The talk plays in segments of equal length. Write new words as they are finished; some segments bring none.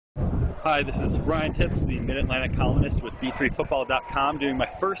Hi, this is Ryan Tips, the Mid-Atlantic columnist with D3football.com, doing my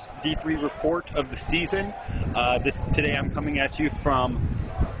first D3 report of the season. Today I'm coming at you from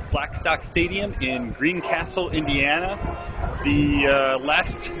Blackstock Stadium in Greencastle, Indiana. The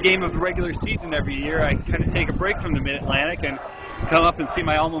last game of the regular season every year, I kind of take a break from the Mid-Atlantic and come up and see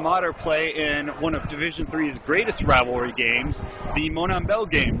my alma mater play in one of Division III's greatest rivalry games, the Monon Bell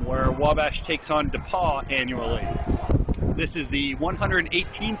game, where Wabash takes on DePauw annually. This is the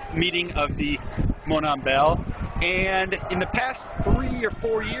 118th meeting of the Monon Bell, and in the past 3 or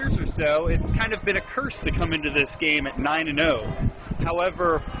 4 years or so, it's kind of been a curse to come into this game at 9-0.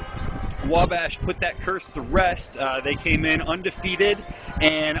 However, Wabash put that curse to rest. They came in undefeated,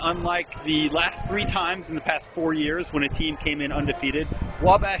 and unlike the last 3 times in the past 4 years when a team came in undefeated,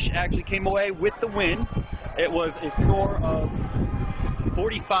 Wabash actually came away with the win. It was a score of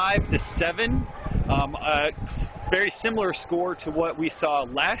 45-7. A very similar score to what we saw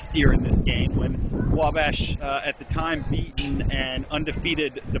last year in this game when Wabash at the time beaten an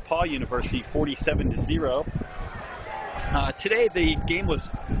undefeated DePauw University 47-0. Today the game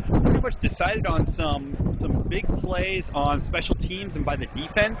was pretty much decided on some big plays on special teams and by the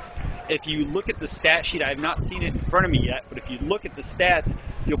defense. If you look at the stat sheet, I have not seen it in front of me yet, but if you look at the stats,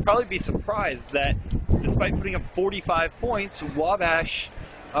 you'll probably be surprised that despite putting up 45 points, Wabash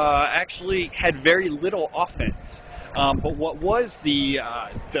actually had very little offense. But what was the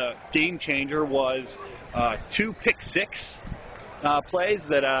game changer was 2 pick-six plays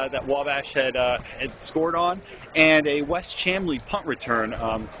that Wabash had scored on, and a West Chamley punt return,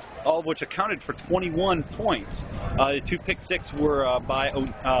 all of which accounted for 21 points. The 2 pick-six were by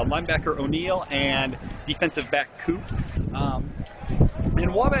linebacker O'Neill and defensive back Coop.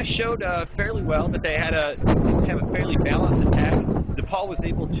 And Wabash showed fairly well that they seemed to have a fairly balanced attack. DePauw was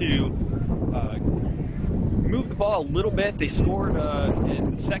able to move the ball a little bit. They scored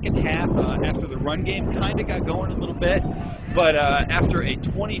in the second half after the run game kind of got going a little bit. But after a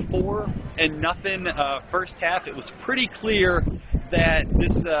 24-0 first half, it was pretty clear that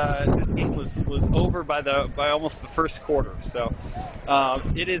this game was over by almost the first quarter. So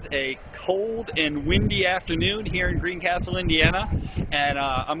it is a cold and windy afternoon here in Greencastle, Indiana, and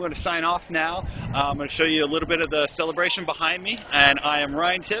I'm going to sign off now. I'm going to show you a little bit of the celebration behind me, and I am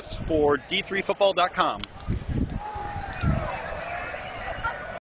Ryan Tips for D3football.com.